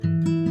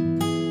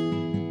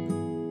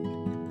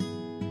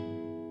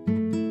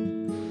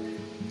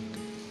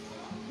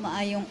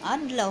Maayong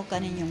adlaw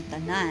kaninyong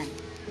tanan.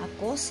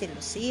 Ako si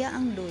Lucia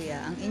ang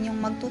Luya, ang inyong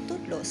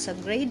magtutudlo sa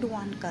Grade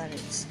 1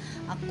 Carrots.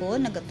 Ako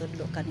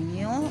nagatudlo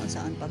kaninyo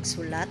saan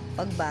pagsulat,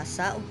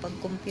 pagbasa ug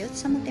pag-compute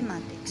sa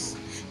mathematics.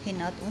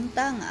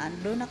 Hinaut-unta nga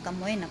adlo na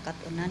kamoy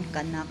nakatunan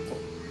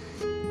kanako.